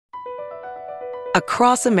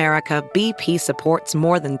Across America, BP supports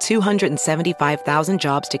more than 275,000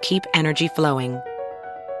 jobs to keep energy flowing.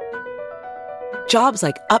 Jobs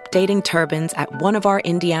like updating turbines at one of our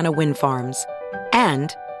Indiana wind farms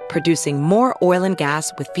and producing more oil and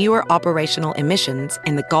gas with fewer operational emissions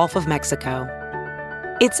in the Gulf of Mexico.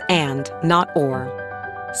 It's and, not or.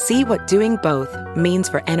 See what doing both means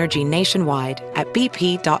for energy nationwide at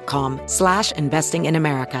bp.com/investing in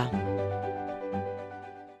America.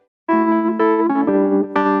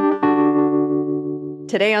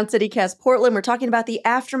 Today on CityCast Portland, we're talking about the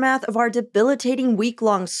aftermath of our debilitating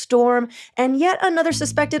week-long storm and yet another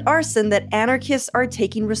suspected arson that anarchists are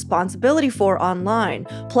taking responsibility for online.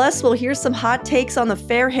 Plus, we'll hear some hot takes on the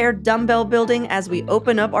fair-haired dumbbell building as we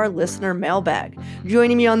open up our listener mailbag.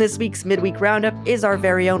 Joining me on this week's Midweek Roundup is our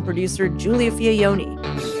very own producer, Julia Fiaioni.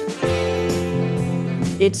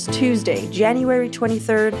 It's Tuesday, January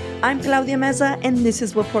 23rd. I'm Claudia Meza, and this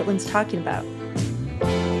is what Portland's talking about.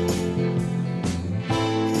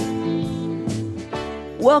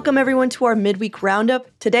 Welcome, everyone, to our Midweek Roundup.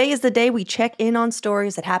 Today is the day we check in on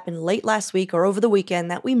stories that happened late last week or over the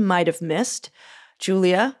weekend that we might have missed.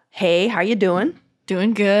 Julia, hey, how you doing?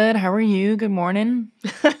 Doing good. How are you? Good morning.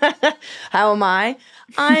 How am I?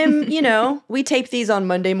 I'm, we tape these on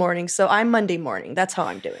Monday morning, so I'm Monday morning. That's how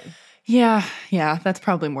I'm doing. Yeah, that's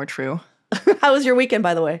probably more true. How was your weekend,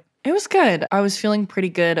 by the way? It was good. I was feeling pretty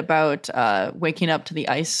good about waking up to the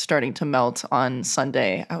ice starting to melt on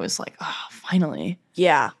Sunday. I was like, oh, finally.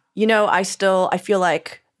 Yeah. I feel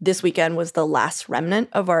like this weekend was the last remnant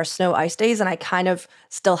of our snow ice days, and I kind of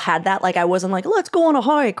still had that. Like, I wasn't like, let's go on a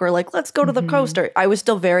hike or like, let's go to the coast. Or I was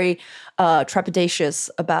still very trepidatious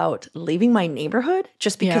about leaving my neighborhood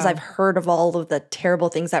just because I've heard of all of the terrible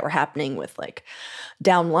things that were happening with like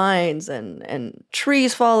down lines and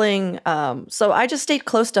trees falling. So I just stayed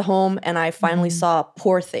close to home, and I finally saw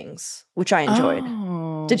Poor Things, which I enjoyed.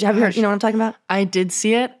 Oh, Have you heard, you know what I'm talking about? I did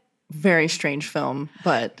see it. Very strange film,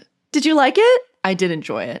 but... Did you like it? I did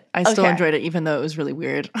enjoy it. I still enjoyed it, even though it was really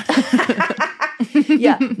weird.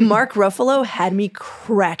 Yeah, Mark Ruffalo had me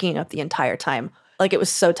cracking up the entire time. Like, it was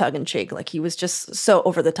so tongue-in-cheek. Like, he was just so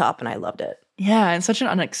over the top, and I loved it. Yeah, and such an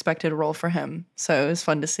unexpected role for him. So it was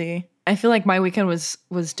fun to see. I feel like my weekend was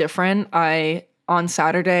different. On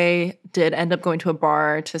Saturday, did end up going to a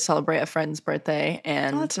bar to celebrate a friend's birthday.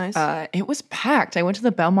 And that's nice. It was packed. I went to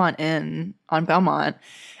the Belmont Inn on Belmont.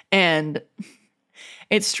 And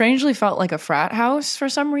it strangely felt like a frat house for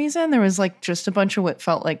some reason. There was like just a bunch of what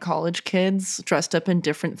felt like college kids dressed up in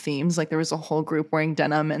different themes. Like there was a whole group wearing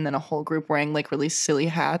denim and then a whole group wearing like really silly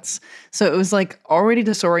hats. So it was like already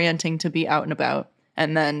disorienting to be out and about.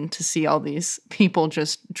 And then to see all these people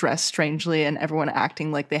just dressed strangely and everyone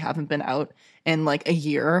acting like they haven't been out in like a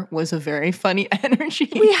year was a very funny energy.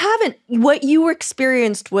 We haven't. What you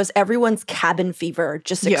experienced was everyone's cabin fever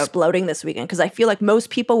just exploding this weekend, because I feel like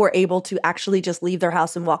most people were able to actually just leave their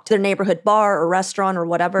house and walk to their neighborhood bar or restaurant or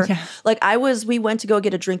whatever. Yeah. Like we went to go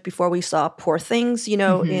get a drink before we saw Poor Things,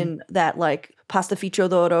 in that like Pastificio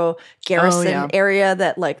d'Oro Garrison area,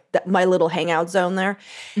 that my little hangout zone there.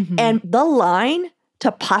 Mm-hmm. And the line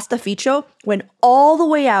to Pastificio went all the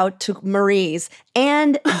way out to Marie's,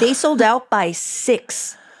 and they sold out by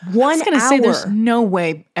 6. 1 hour. I was going to say, there's no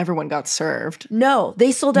way everyone got served. No,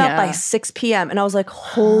 they sold out by 6 p.m. And I was like,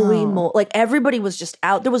 holy moly. Like, everybody was just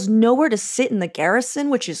out. There was nowhere to sit in the Garrison,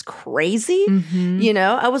 which is crazy. Mm-hmm.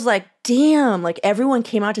 I was like, damn. Like, everyone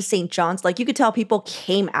came out to St. John's. Like, you could tell people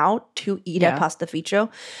came out to eat at Pastificio.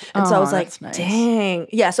 And so I was like, nice. Dang.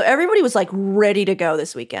 Yeah, so everybody was like ready to go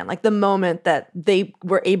this weekend. Like, the moment that they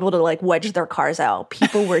were able to like wedge their cars out,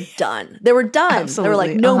 people were done. They were done. Absolutely. They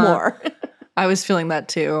were like, no more. I was feeling that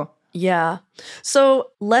too. Yeah.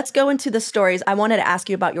 So let's go into the stories. I wanted to ask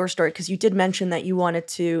you about your story because you did mention that you wanted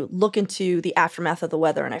to look into the aftermath of the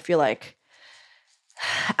weather. And I feel like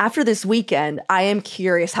after this weekend, I am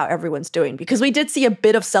curious how everyone's doing, because we did see a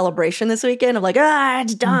bit of celebration this weekend of like,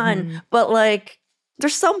 it's done. Mm-hmm. But like,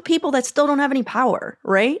 there's some people that still don't have any power,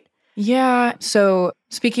 right? Yeah. So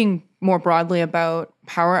speaking more broadly about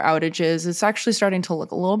power outages, it's actually starting to look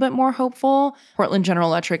a little bit more hopeful. Portland General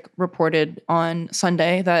Electric reported on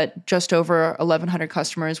Sunday that just over 1,100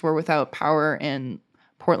 customers were without power in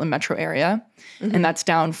Portland metro area. Mm-hmm. And that's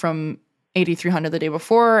down from 8,300 the day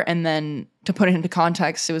before. And then to put it into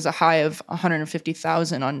context, it was a high of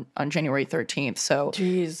 150,000 on January 13th. So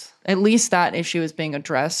at least that issue is being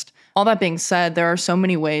addressed. All that being said, there are so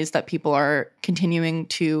many ways that people are continuing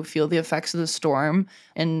to feel the effects of the storm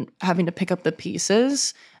and having to pick up the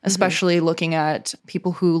pieces. especially looking at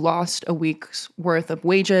people who lost a week's worth of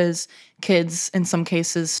wages, kids in some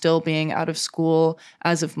cases still being out of school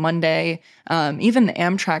as of Monday. Even the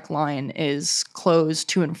Amtrak line is closed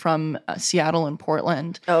to and from Seattle and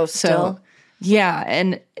Portland. Oh, still? So, yeah,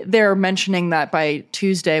 and they're mentioning that by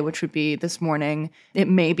Tuesday, which would be this morning, it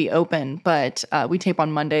may be open, but we tape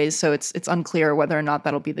on Mondays, so it's unclear whether or not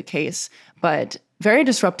that'll be the case. But very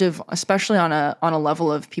disruptive, especially on a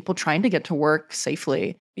level of people trying to get to work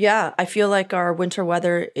safely. Yeah, I feel like our winter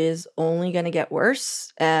weather is only going to get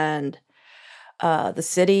worse, and the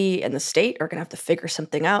city and the state are going to have to figure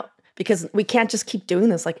something out, because we can't just keep doing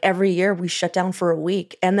this. Like every year we shut down for a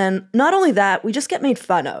week, and then not only that, we just get made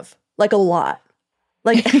fun of. Like a lot.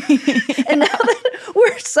 Like, and now that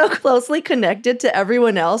we're so closely connected to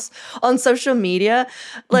everyone else on social media,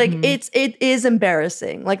 like it is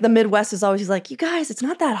embarrassing. Like the Midwest is always like, you guys, it's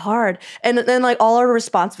not that hard. And then like all our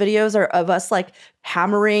response videos are of us like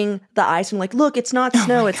hammering the ice and like, look, it's not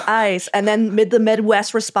snow, it's ice. And then the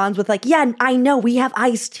Midwest responds with like, yeah, I know, we have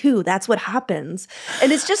ice too. That's what happens.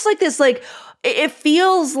 And it's just like this, like, it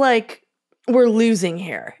feels like we're losing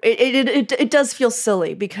here. It does feel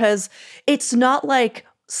silly, because it's not like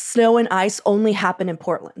snow and ice only happen in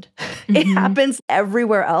Portland. It happens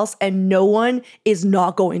everywhere else, and no one is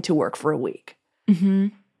not going to work for a week.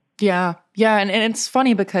 Yeah. And it's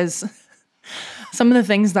funny because some of the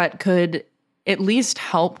things that could at least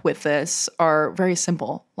help with this are very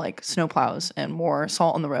simple, like snowplows and more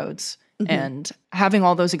salt on the roads. And having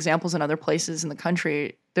all those examples in other places in the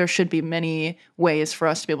country, there should be many ways for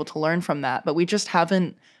us to be able to learn from that. But we just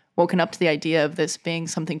haven't woken up to the idea of this being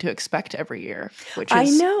something to expect every year, which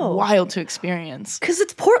is wild to experience. Because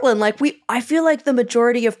it's Portland. Like I feel like the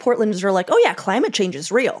majority of Portlanders are like, oh yeah, climate change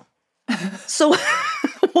is real. So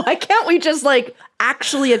why can't we just like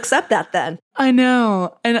actually accept that then? I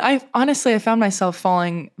know. And I found myself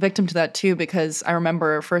falling victim to that too, because I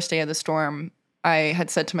remember first day of the storm, I had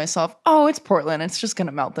said to myself, oh, it's Portland. It's just going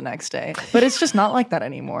to melt the next day. But it's just not like that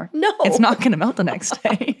anymore. No. It's not going to melt the next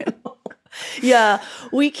day. Yeah,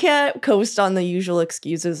 we can't coast on the usual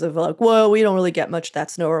excuses of like, well, we don't really get much of that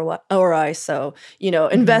snow or ice. So,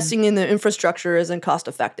 investing in the infrastructure isn't cost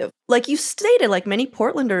effective. Like you stated, like many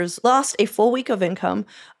Portlanders lost a full week of income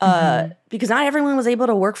because not everyone was able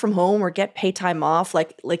to work from home or get paid time off.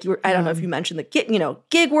 Like you were, I don't know if you mentioned the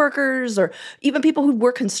gig workers or even people who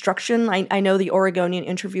work construction. I know the Oregonian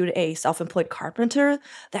interviewed a self-employed carpenter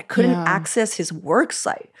that couldn't access his work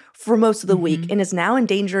site for most of the week and is now in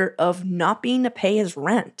danger of not being to pay his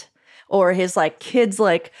rent or his like kids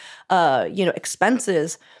like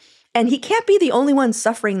expenses. And he can't be the only one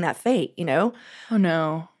suffering that fate, Oh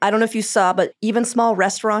no. I don't know if you saw, but even small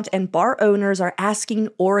restaurant and bar owners are asking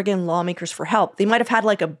Oregon lawmakers for help. They might have had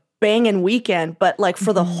like a banging weekend, but like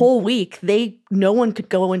for the whole week, no one could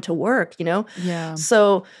go into work, Yeah.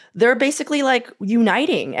 So they're basically like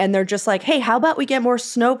uniting, and they're just like, hey, how about we get more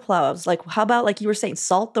snow plows? Like, how about, like you were saying,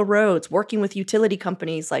 salt the roads, working with utility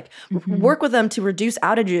companies, like work with them to reduce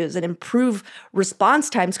outages and improve response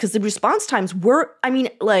times, because the response times were,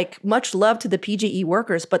 much love to the PGE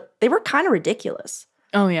workers, but they were kind of ridiculous.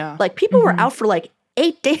 Oh, yeah. Like people were out for like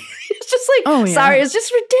 8 days. It's just like, sorry, it's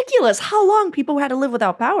just ridiculous how long people had to live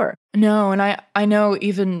without power. No, and I know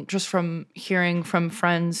even just from hearing from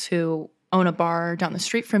friends who own a bar down the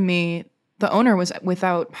street from me, the owner was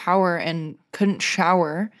without power and couldn't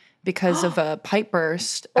shower because of a pipe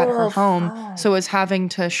burst at her home. So was having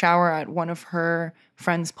to shower at one of her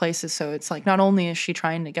friends' places. So it's like, not only is she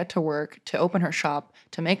trying to get to work, to open her shop,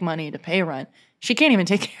 to make money, to pay rent, she can't even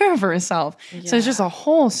take care of herself. Yeah. So it's just a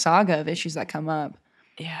whole saga of issues that come up.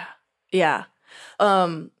 Yeah.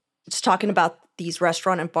 Just talking about these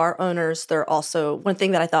restaurant and bar owners, they're also, one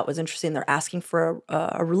thing that I thought was interesting, they're asking for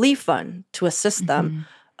a relief fund to assist them.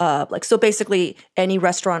 So basically any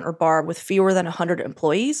restaurant or bar with fewer than 100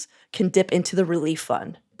 employees can dip into the relief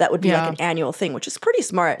fund. That would be like an annual thing, which is pretty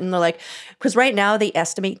smart. And they're like, because right now they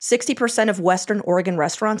estimate 60% of Western Oregon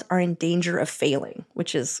restaurants are in danger of failing,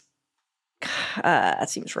 which is, that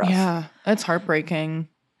seems rough. Yeah, that's heartbreaking.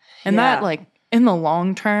 And that, like, in the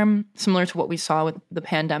long term, similar to what we saw with the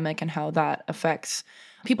pandemic and how that affects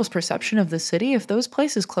people's perception of the city, if those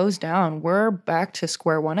places close down, we're back to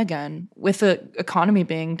square one again, with the economy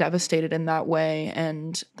being devastated in that way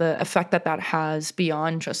and the effect that has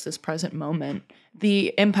beyond just this present moment.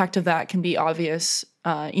 The impact of that can be obvious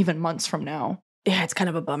even months from now. Yeah, it's kind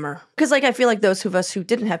of a bummer. Because, like, I feel like those of us who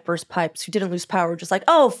didn't have burst pipes, who didn't lose power, were just like,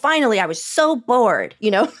 oh, finally, I was so bored, you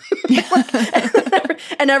know?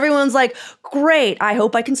 And everyone's like, great, I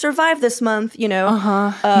hope I can survive this month, you know?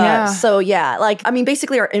 Yeah. So, yeah, like, I mean,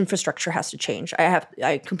 basically our infrastructure has to change.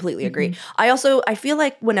 I completely agree. I feel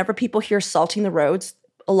like whenever people hear salting the roads,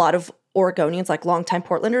 a lot of Oregonians, like longtime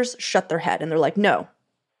Portlanders, shut their head and they're like, no,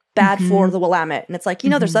 bad for the Willamette. And it's like, you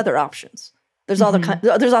know, there's other options. There's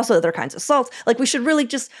there's also other kinds of salts. Like, we should really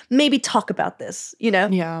just maybe talk about this, you know?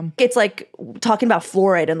 Yeah. It's like talking about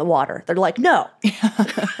fluoride in the water. They're like, no.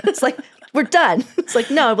 It's like, we're done. It's like,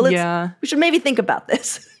 no, but we should maybe think about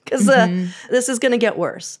this because this is going to get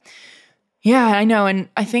worse. Yeah, I know. And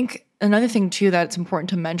I think another thing, too, that's important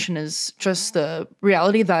to mention is just the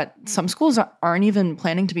reality that some schools aren't even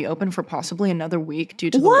planning to be open for possibly another week due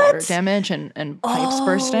to the water damage and pipes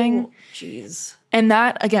bursting. Jeez. And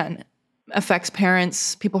that, again, affects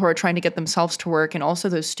parents, people who are trying to get themselves to work, and also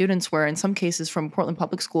those students where in some cases from Portland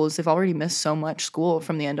Public Schools, they've already missed so much school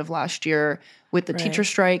from the end of last year with the teacher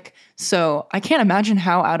strike. So I can't imagine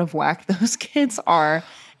how out of whack those kids are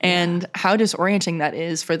and how disorienting that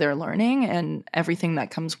is for their learning and everything that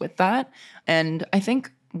comes with that. And I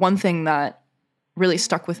think one thing that really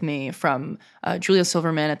stuck with me from Julia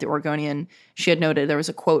Silverman at the Oregonian. She had noted there was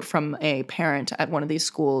a quote from a parent at one of these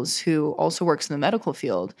schools who also works in the medical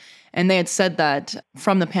field. And they had said that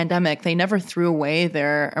from the pandemic, they never threw away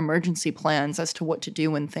their emergency plans as to what to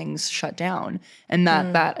do when things shut down. And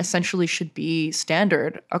that essentially should be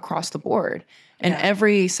standard across the board. In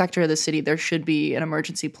every sector of the city, there should be an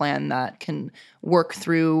emergency plan that can work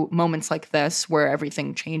through moments like this where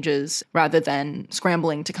everything changes rather than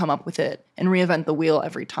scrambling to come up with it and reinvent the wheel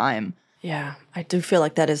every time. Yeah, I do feel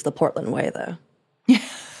like that is the Portland way, though.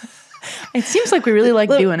 It seems like we really like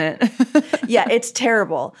doing it. Yeah, it's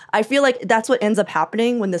terrible. I feel like that's what ends up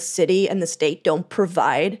happening when the city and the state don't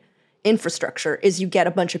provide infrastructure is you get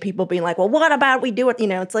a bunch of people being like, well, what about we do it? You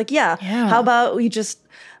know, it's like, how about we just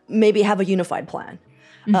maybe have a unified plan?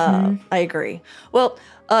 I agree. Well,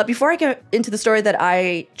 before I get into the story that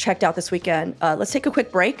I checked out this weekend, let's take a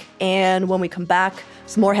quick break. And when we come back,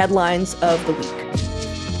 some more headlines of the week.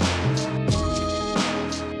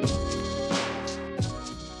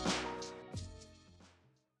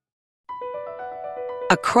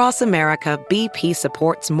 Across America, BP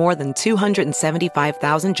supports more than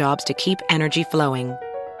 275,000 jobs to keep energy flowing.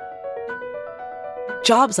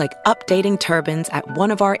 Jobs like updating turbines at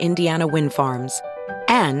one of our Indiana wind farms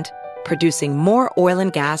and producing more oil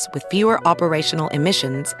and gas with fewer operational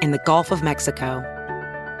emissions in the Gulf of Mexico.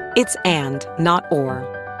 It's and, not or.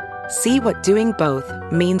 See what doing both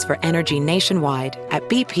means for energy nationwide at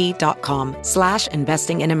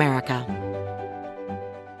bp.com/investing in America.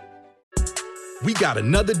 We got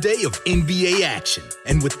another day of NBA action.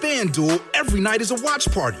 And with FanDuel, every night is a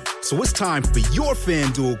watch party. So it's time for your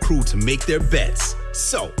FanDuel crew to make their bets.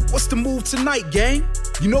 So, what's the move tonight, gang?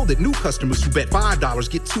 You know that new customers who bet $5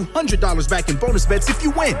 get $200 back in bonus bets if you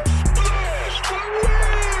win.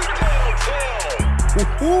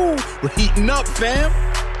 Woohoo! We're heating up, fam.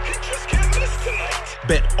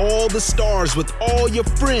 Bet all the stars with all your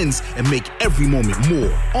friends and make every moment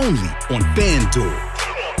more. Only on FanDuel.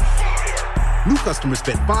 New customers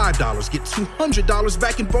bet $5 get $200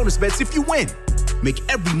 back in bonus bets if you win. Make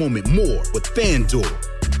every moment more with FanDuel.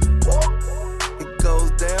 It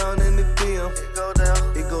goes down in the DM.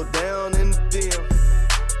 It go down in the DM.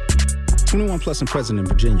 21 plus and present in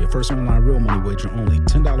Virginia. First online real money wager only.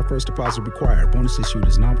 $10 first deposit required. Bonus issued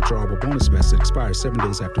is non-withdrawable bonus vest that expires 7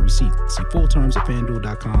 days after receipt. See full terms at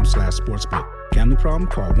FanDuel.com/sportsbook. Gambling problem?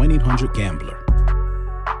 Call 1-800-GAMBLER.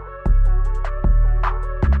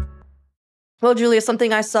 Well, Julia,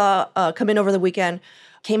 something I saw come in over the weekend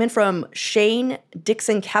came in from Shane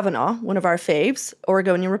Dixon Kavanaugh, one of our faves,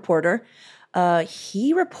 Oregonian reporter.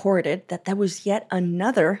 He reported that there was yet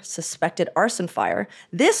another suspected arson fire,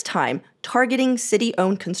 this time targeting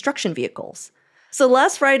city-owned construction vehicles. So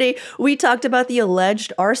last Friday, we talked about the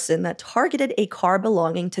alleged arson that targeted a car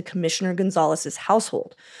belonging to Commissioner Gonzalez's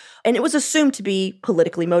household. And it was assumed to be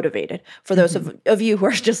politically motivated. For those of you who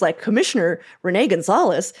are just like, Commissioner Rene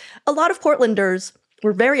Gonzalez, a lot of Portlanders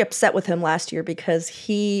were very upset with him last year because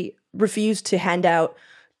he refused to hand out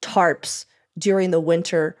tarps during the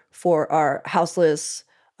winter for our houseless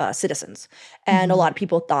citizens. And a lot of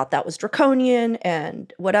people thought that was draconian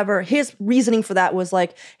and whatever. His reasoning for that was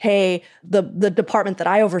like, hey, the department that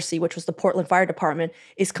I oversee, which was the Portland Fire Department,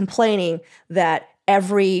 is complaining that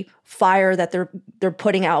every fire that they're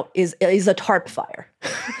putting out is a tarp fire.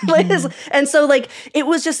 And so like it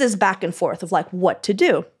was just this back and forth of like what to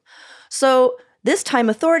do. So This time,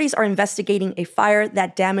 authorities are investigating a fire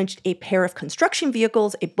that damaged a pair of construction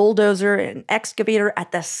vehicles, a bulldozer, and an excavator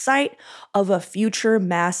at the site of a future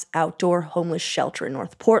mass outdoor homeless shelter in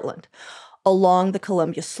North Portland, along the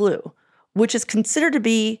Columbia Slough, which is considered to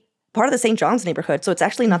be part of the St. John's neighborhood. So it's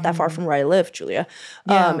actually not that far from where I live, Julia.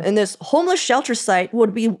 Yeah. And this homeless shelter site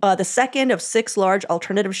would be the second of 6 large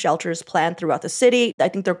alternative shelters planned throughout the city. I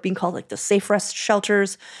think they're being called like the Safe Rest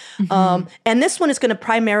shelters. And this one is going to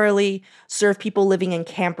primarily serve people living in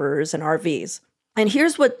campers and RVs. And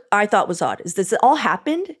here's what I thought was odd, is this all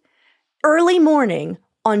happened early morning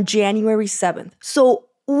on January 7th. So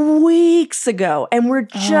weeks ago, and we're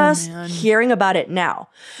just hearing about it now.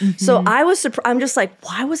 So I was surprised. I'm just like,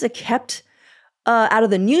 why was it kept out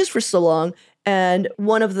of the news for so long? And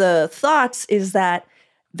one of the thoughts is that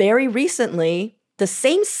very recently, the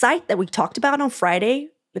same site that we talked about on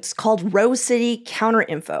Friday, it's called Rose City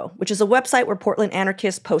Counterinfo, which is a website where Portland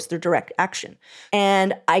anarchists post their direct action.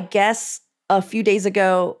 And I guess a few days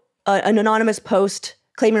ago, an anonymous post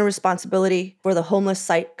claiming responsibility for the homeless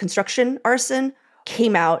site construction arson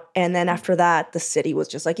came out, and then after that, the city was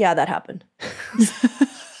just like, yeah, that happened.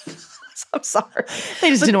 So I'm sorry.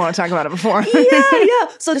 They just didn't want to talk about it before. Yeah.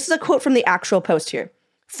 So this is a quote from the actual post here,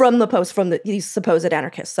 from the post from these supposed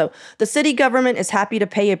anarchists. So the city government is happy to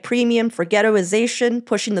pay a premium for ghettoization,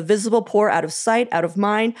 pushing the visible poor out of sight, out of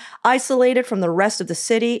mind, isolated from the rest of the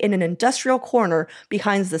city in an industrial corner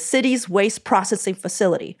behind the city's waste processing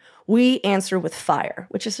facility. We answer with fire,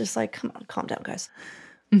 which is just like, come on, calm down, guys.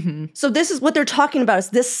 So this is what they're talking about,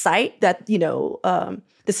 is this site that, the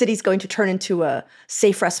city's going to turn into a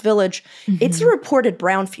safe rest village. It's a reported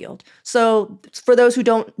brownfield. So for those who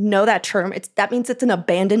don't know that term, that means it's an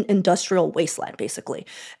abandoned industrial wasteland, basically.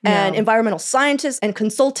 And environmental scientists and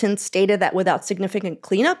consultants stated that without significant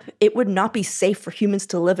cleanup, it would not be safe for humans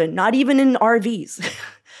to live in, not even in RVs.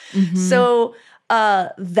 So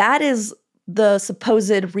that is the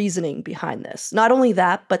supposed reasoning behind this. Not only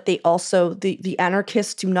that, but they also, the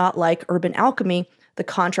anarchists do not like Urban Alchemy, the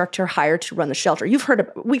contractor hired to run the shelter.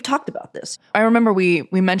 We've talked about this. I remember we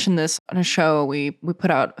mentioned this on a show we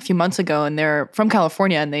put out a few months ago, and they're from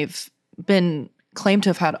California, and they've been claimed to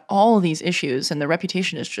have had all of these issues, and their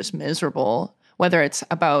reputation is just miserable, whether it's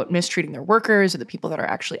about mistreating their workers or the people that are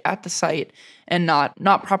actually at the site, and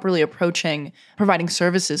not properly providing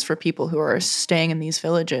services for people who are staying in these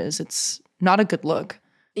villages. It's not a good look.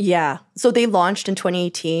 Yeah. So they launched in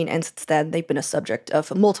 2018, and since then they've been a subject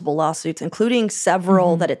of multiple lawsuits, including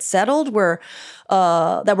several that it settled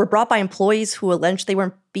that were brought by employees who alleged they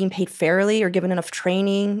weren't being paid fairly or given enough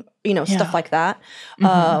training, stuff like that.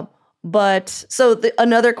 But so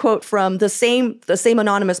another quote from the same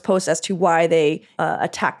anonymous post as to why they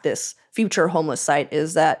attacked this future homeless site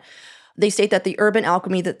is that they state that the Urban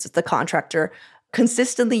Alchemy, that's the contractor,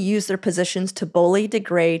 consistently use their positions to bully,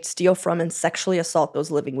 degrade, steal from, and sexually assault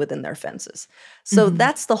those living within their fences. So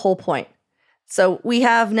that's the whole point. So we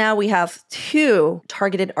have 2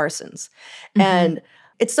 targeted arsons. And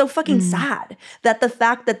it's so fucking sad that the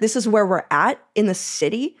fact that this is where we're at in the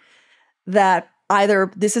city, that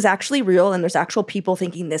either this is actually real and there's actual people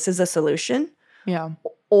thinking this is a solution. Yeah.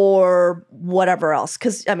 Or whatever else.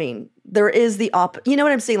 Because, there is the you know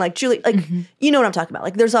what I'm saying? Like, Julie, you know what I'm talking about.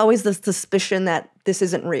 Like, there's always this suspicion that this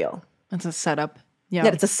isn't real. It's a setup. Yeah.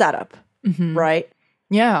 That it's a setup, right?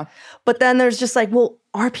 Yeah. But then there's just like, well,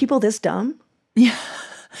 are people this dumb? Yeah.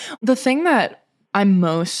 The thing that I'm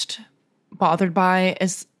most bothered by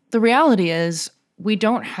is the reality is we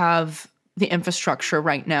don't have the infrastructure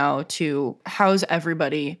right now to house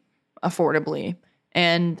everybody affordably.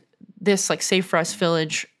 And this Safe Rest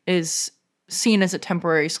Village is seen as a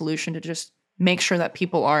temporary solution to just make sure that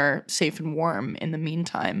people are safe and warm in the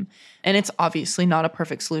meantime. And it's obviously not a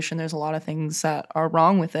perfect solution. There's a lot of things that are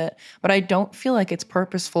wrong with it. But I don't feel like it's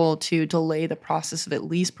purposeful to delay the process of at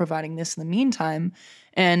least providing this in the meantime.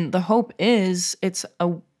 And the hope is it's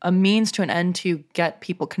a means to an end to get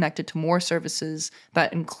people connected to more services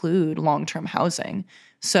that include long-term housing.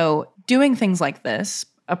 So doing things like this,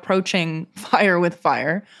 approaching fire with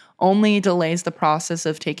fire, only delays the process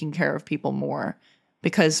of taking care of people more.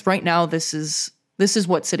 Because right now, this is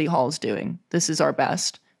what City Hall is doing. This is our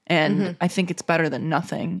best. And I think it's better than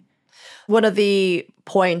nothing. One of the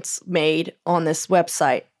points made on this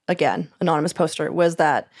website, again, anonymous poster, was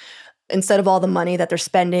that instead of all the money that they're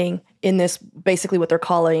spending in this, basically what they're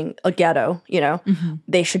calling a ghetto,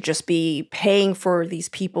 they should just be paying for these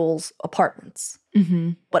people's apartments.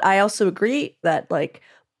 But I also agree that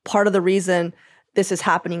part of the reason this is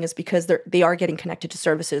happening is because they are getting connected to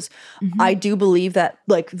services. I do believe that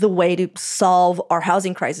like the way to solve our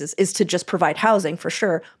housing crisis is to just provide housing for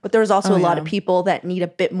sure. But there's also a lot of people that need a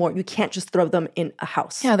bit more. You can't just throw them in a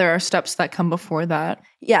house. Yeah, there are steps that come before that.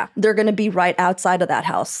 Yeah, they're going to be right outside of that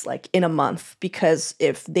house like in a month, because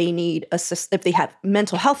if they need if they have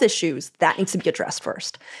mental health issues, that needs to be addressed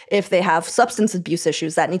first. If they have substance abuse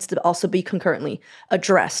issues, that needs to also be concurrently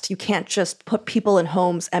addressed. You can't just put people in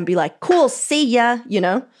homes and be like, cool, see ya, you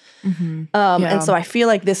know? And so I feel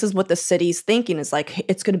like this is what the city's thinking is like,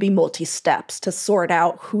 it's going to be multi-steps to sort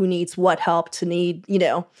out who needs what help to need, you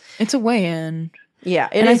know. It's a way in. Yeah,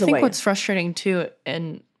 and I think what's frustrating too,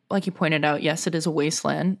 and like you pointed out, yes, it is a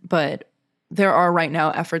wasteland, but there are right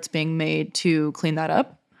now efforts being made to clean that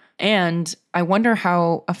up. And I wonder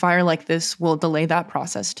how a fire like this will delay that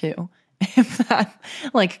process too. If that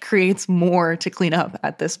like creates more to clean up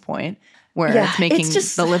at this point, where it's making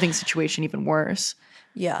the living situation even worse.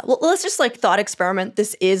 Yeah. Well, let's just like thought experiment.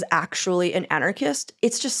 This is actually an anarchist.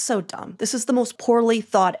 It's just so dumb. This is the most poorly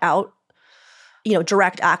thought out, you know,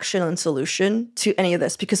 direct action and solution to any of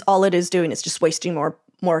this, because all it is doing is just wasting more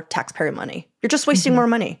taxpayer money. You're just wasting more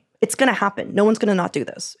money. It's going to happen. No one's going to not do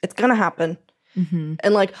this. It's going to happen.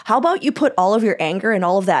 And like, how about you put all of your anger and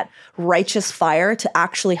all of that righteous fire to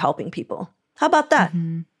actually helping people? How about that?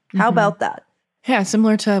 How about that? Yeah,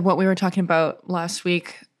 similar to what we were talking about last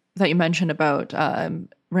week that you mentioned about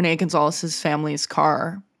Renee Gonzalez's family's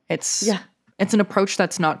car. It's an approach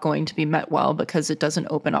that's not going to be met well because it doesn't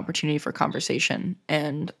open opportunity for conversation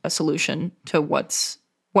and a solution to what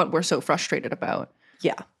we're so frustrated about.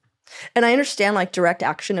 Yeah. And I understand like direct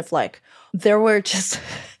action if like there were just,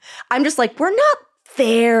 I'm just like, we're not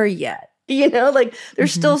there yet. You know, like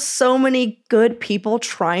there's still so many good people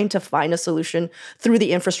trying to find a solution through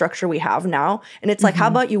the infrastructure we have now. And it's like, how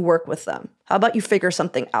about you work with them? How about you figure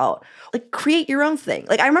something out? Like create your own thing.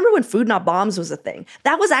 Like I remember when Food Not Bombs was a thing.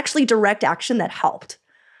 That was actually direct action that helped.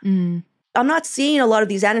 I'm not seeing a lot of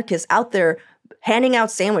these anarchists out there handing out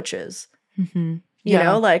sandwiches. You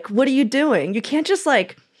know, like what are you doing? You can't just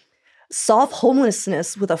like solve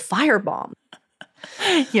homelessness with a firebomb.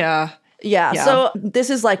 Yeah. So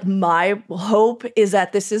this is like my hope is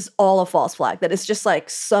that this is all a false flag, that it's just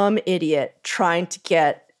like some idiot trying to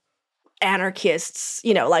get anarchists,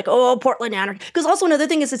 you know, like, oh, Portland anarchist. Because also another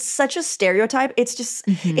thing is it's such a stereotype. It's just,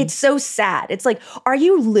 it's so sad. It's like, are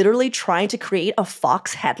you literally trying to create a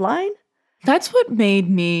Fox headline? That's what made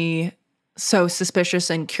me so suspicious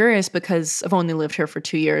and curious, because I've only lived here for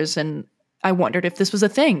 2 years and I wondered if this was a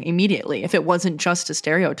thing immediately, if it wasn't just a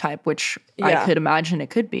stereotype, which I could imagine it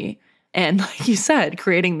could be. And like you said,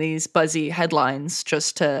 creating these buzzy headlines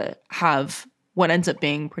just to have what ends up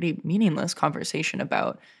being pretty meaningless conversation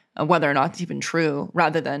about whether or not it's even true,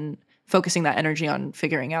 rather than focusing that energy on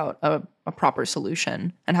figuring out a proper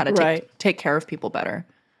solution and how to take care of people better.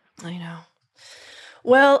 I know.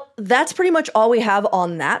 Well, that's pretty much all we have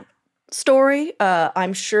on that story.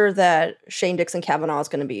 I'm sure that Shane Dixon Kavanaugh is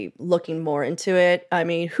going to be looking more into it. I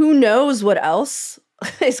mean, who knows what else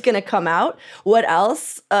is going to come out? What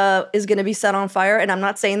else is going to be set on fire? And I'm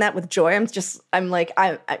not saying that with joy. There's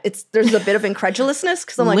a bit of incredulousness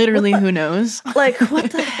because I'm like, literally, who knows? Like,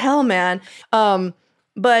 what the hell, man?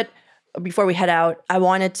 But before we head out, I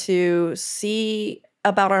wanted to see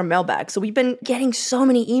about our mailbag. So we've been getting so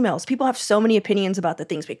many emails. People have so many opinions about the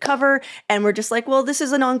things we cover. And we're just like, well, this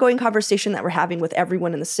is an ongoing conversation that we're having with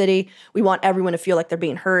everyone in the city. We want everyone to feel like they're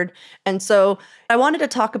being heard. And so I wanted to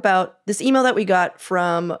talk about this email that we got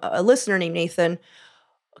from a listener named Nathan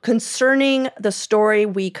concerning the story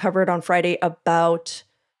we covered on Friday about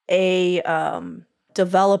a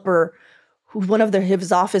developer who one of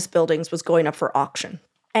his office buildings was going up for auction.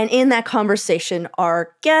 And in that conversation,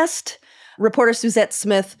 our guest, reporter Suzette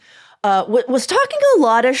Smith, was talking a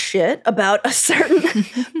lot of shit about a certain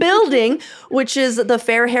building, which is the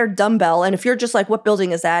Fair-Haired Dumbbell. And if you're just like, what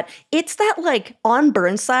building is that? It's that like on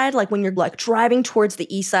Burnside, like when you're like driving towards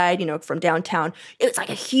the east side, you know, from downtown. It's like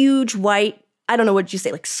a huge white, I don't know what you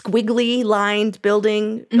say, like squiggly lined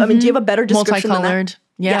building. I mean, do you have a better description than that?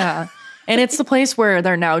 Yeah. And it's the place where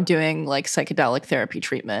they're now doing like psychedelic therapy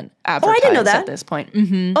treatment advertised I didn't know that. At this point.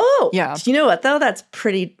 Oh, yeah. You know what though? That's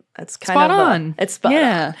kind spot of on. It's spot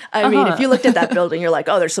on. I mean, if you looked at that building, you're like,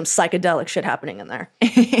 oh, there's some psychedelic shit happening in there.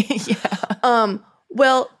 Yeah.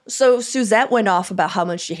 Well, so Suzette went off about how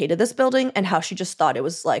much she hated this building and how she just thought it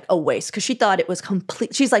was like a waste because she thought it was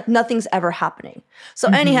complete. She's like, nothing's ever happening. So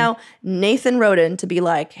anyhow, Nathan wrote in to be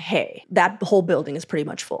like, hey, that whole building is pretty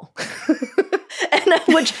much full. And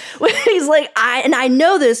which he's like, I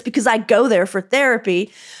know this because I go there for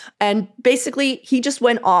therapy. And basically, he just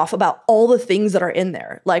went off about all the things that are in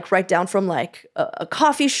there, like right down from like a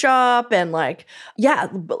coffee shop and like, yeah,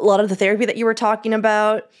 a lot of the therapy that you were talking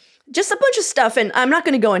about, just a bunch of stuff. And I'm not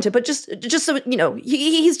going to go into it, but just so, you know,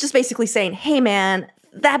 he's just basically saying, hey, man,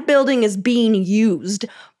 that building is being used.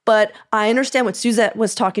 But I understand what Suzette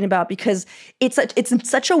was talking about because it's in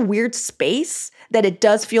such a weird space that it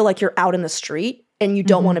does feel like you're out in the street and you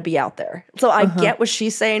don't want to be out there. So I get what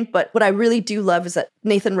she's saying, but what I really do love is that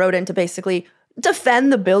Nathan wrote in to basically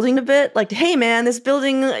defend the building a bit. Like, hey, man, this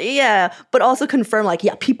building, yeah. But also confirm, like,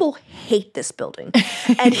 yeah, people hate this building.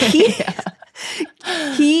 And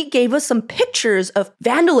he gave us some pictures of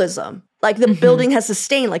vandalism. Like, the building has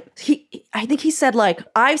sustained, like, I think he said, like,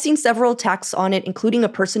 I've seen several attacks on it, including a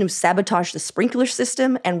person who sabotaged the sprinkler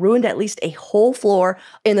system and ruined at least a whole floor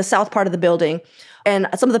in the south part of the building. And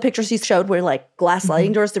some of the pictures he showed were like glass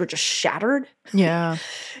sliding doors that were just shattered. Yeah.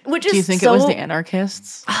 Which is, do you think it was the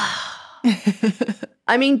anarchists?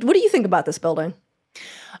 I mean, what do you think about this building?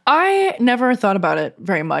 I never thought about it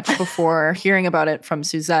very much before hearing about it from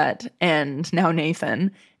Suzette and now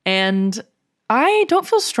Nathan. And I don't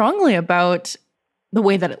feel strongly about the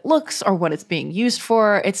way that it looks or what it's being used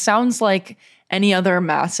for. It sounds like any other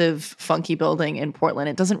massive, funky building in Portland.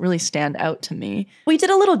 It doesn't really stand out to me. We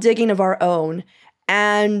did a little digging of our own,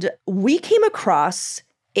 and we came across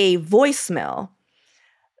a voicemail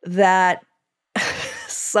that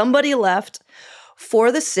somebody left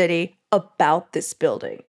for the city about this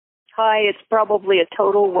building. Hi, it's probably a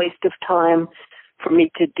total waste of time for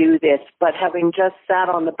me to do this, but having just sat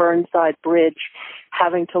on the Burnside Bridge,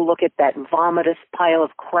 having to look at that vomitous pile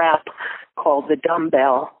of crap called the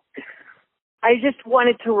dumbbell, I just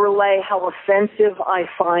wanted to relay how offensive I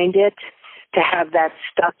find it to have that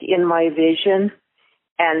stuck in my vision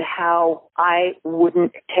and how I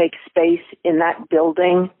wouldn't take space in that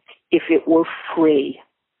building if it were free.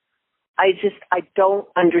 I don't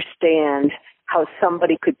understand how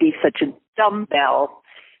somebody could be such a dumbbell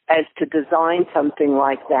as to design something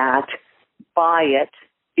like that, buy it,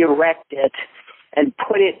 erect it, and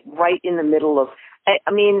put it right in the middle of,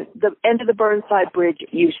 I mean, the end of the Burnside Bridge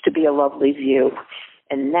used to be a lovely view,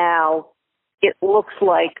 and now it looks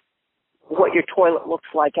like what your toilet looks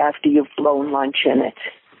like after you've blown lunch in it.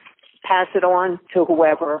 Pass it on to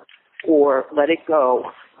whoever or let it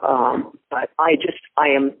go. But I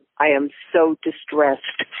am so distressed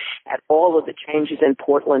at all of the changes in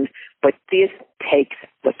Portland, but this takes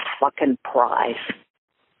the fucking prize.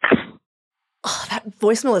 Oh, that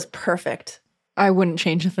voicemail is perfect. I wouldn't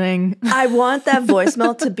change a thing. I want that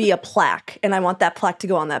voicemail to be a plaque, and I want that plaque to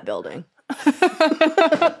go on that building.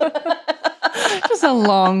 Just a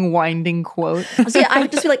long, winding quote. So yeah, I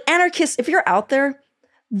just feel like, anarchists, if you're out there,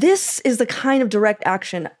 this is the kind of direct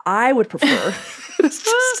action I would prefer. It's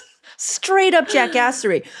just straight up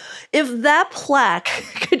jackassery. If that plaque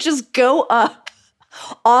could just go up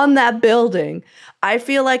on that building, I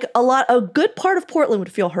feel like a good part of Portland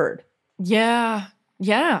would feel heard. Yeah.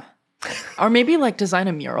 Or maybe like design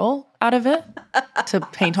a mural out of it to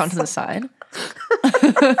paint onto the side.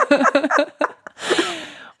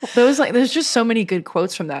 There's just so many good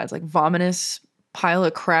quotes from that. It's like vomitous pile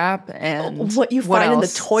of crap and what you find in the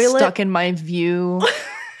toilet stuck in my view.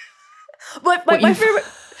 But my favorite,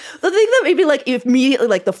 the thing that made me like immediately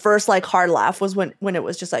like the first like hard laugh was when it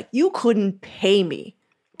was just like, you couldn't pay me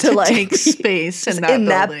to like take space in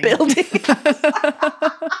that building.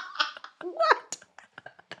 What?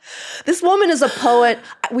 This woman is a poet.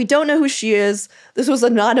 We don't know who she is. This was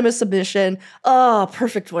anonymous submission. Oh,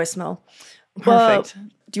 perfect voicemail. Perfect.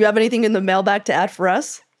 Do you have anything in the mailbag to add for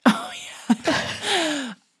us? Oh,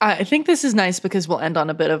 yeah. I think this is nice because we'll end on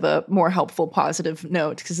a bit of a more helpful, positive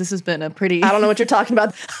note because this has been a pretty... I don't know what you're talking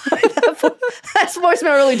about. That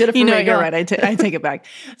voicemail really did it for me. You know, you're right. I take it back.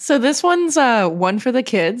 So this one's one for the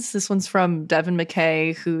kids. This one's from Devin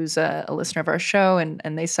McKay, who's a listener of our show.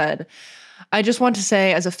 And they said, I just want to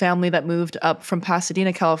say, as a family that moved up from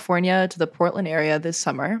Pasadena, California to the Portland area this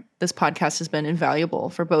summer, this podcast has been invaluable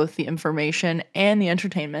for both the information and the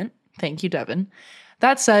entertainment. Thank you, Devin.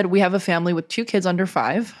 That said, we have a family with 2 kids under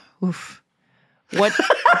 5. Oof. What?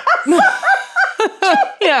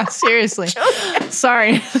 Yeah, seriously.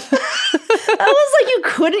 Sorry. That was like you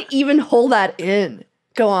couldn't even hold that in.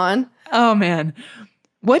 Go on. Oh, man.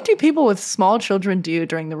 What do people with small children do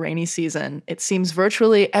during the rainy season? It seems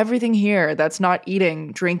virtually everything here that's not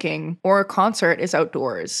eating, drinking, or a concert is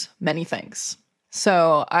outdoors. Many thanks.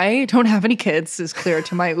 So I don't have any kids, is clear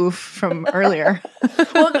to my oof from earlier.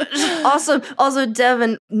 Well, also,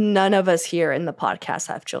 Devin, none of us here in the podcast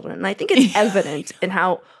have children. And I think it's evident in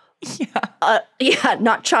how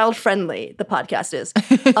Not child friendly, the podcast is.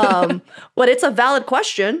 But it's a valid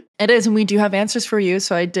question. It is, and we do have answers for you.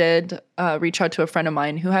 So I did reach out to a friend of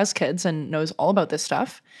mine who has kids and knows all about this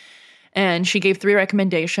stuff. And she gave 3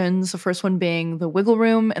 recommendations, the first one being the Wiggle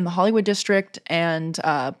Room in the Hollywood District and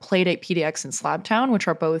Playdate PDX in Slabtown, which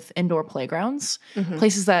are both indoor playgrounds,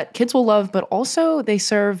 places that kids will love, but also they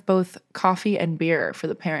serve both coffee and beer for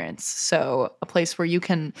the parents. So a place where you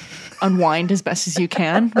can unwind as best as you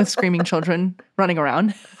can with screaming children running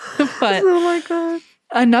around. But oh my God.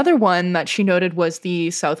 Another one that she noted was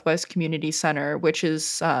the Southwest Community Center, which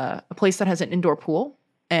is a place that has an indoor pool.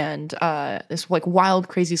 And this like wild,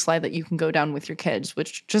 crazy slide that you can go down with your kids,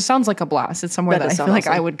 which just sounds like a blast. It's somewhere that I feel like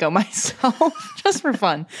I would go myself just for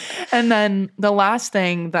fun. And then the last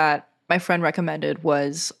thing that my friend recommended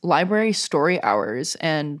was library story hours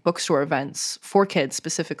and bookstore events for kids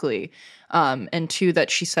specifically. And 2 that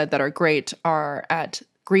she said that are great are at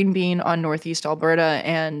Green Bean on Northeast Alberta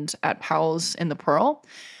and at Powell's in the Pearl.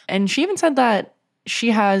 And she even said that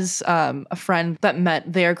she has a friend that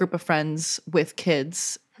met their group of friends with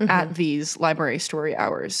kids at these library story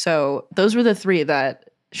hours. So those were the 3 that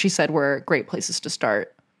she said were great places to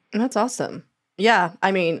start. That's awesome. Yeah,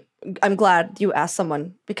 I mean, I'm glad you asked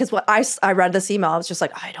someone because what I read this email, I was just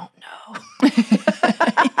like, I don't know.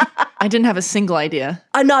 I didn't have a single idea.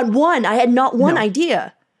 Not one. I had not one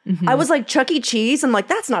idea. I was like, Chuck E. Cheese. I'm like,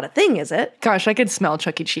 that's not a thing, is it? Gosh, I could smell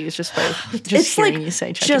Chuck E. Cheese just by just hearing you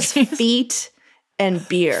say Chuck E. Cheese. Just feet and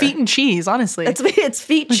beer. Feet and cheese, honestly. It's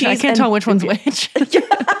feet, cheese, I can't tell which one's which.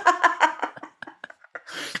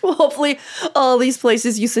 Well, hopefully all these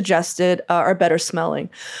places you suggested are better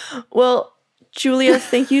smelling. Well, Julia,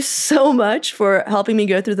 thank you so much for helping me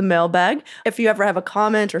go through the mailbag. If you ever have a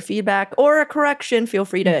comment or feedback or a correction, feel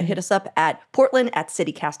free to hit us up at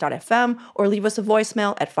portland@citycast.fm or leave us a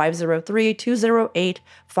voicemail at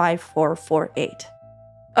 503-208-5448.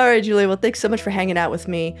 All right, Julia, well, thanks so much for hanging out with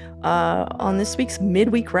me on this week's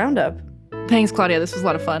Midweek Roundup. Thanks, Claudia. This was a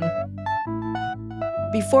lot of fun.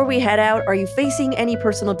 Before we head out, are you facing any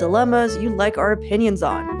personal dilemmas you'd like our opinions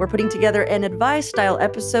on? We're putting together an advice-style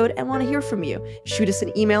episode and want to hear from you. Shoot us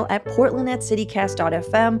an email at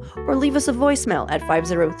portland@citycast.fm or leave us a voicemail at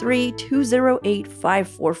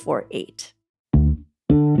 503-208-5448.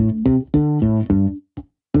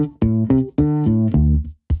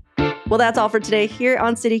 Well, that's all for today here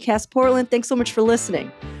on CityCast Portland. Thanks so much for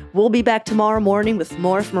listening. We'll be back tomorrow morning with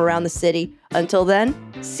more from around the city. Until then,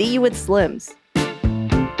 see you at Slim's.